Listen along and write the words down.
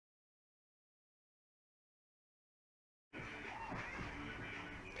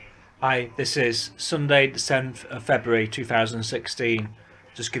Hi, this is Sunday the 7th of February 2016.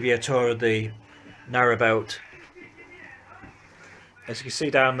 Just give you a tour of the narrowboat. As you can see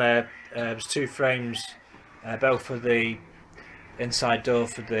down there, there's two frames, both for the inside door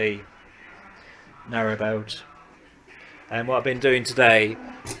for the narrowboat. And what I've been doing today,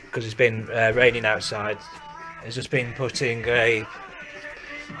 because it's been raining outside, is just been putting a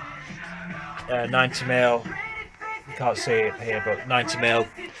 90mm, you can't see it here, but 90mm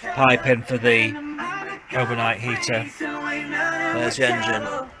pipe in for the overnight heater. There's the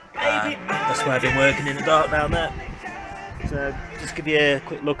engine. That's where I've been working in the dark down there. So just give you a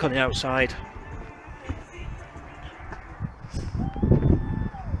quick look on the outside.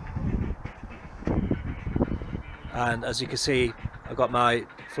 And as you can see, I got my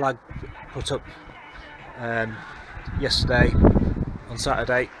flag put up yesterday on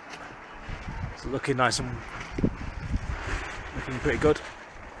Saturday. It's looking nice and looking pretty good.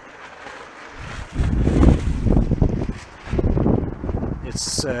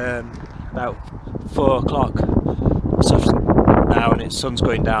 It's about 4 o'clock now and its sun's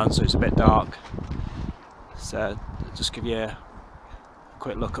going down, so it's a bit dark. So just give you a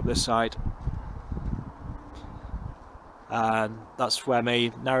quick look up this side. And that's where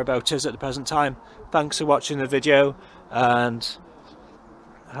my narrowboat is at the present time. Thanks for watching the video, and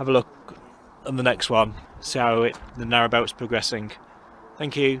have a look on the next one, see how the narrowboat's progressing.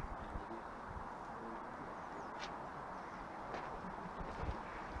 Thank you.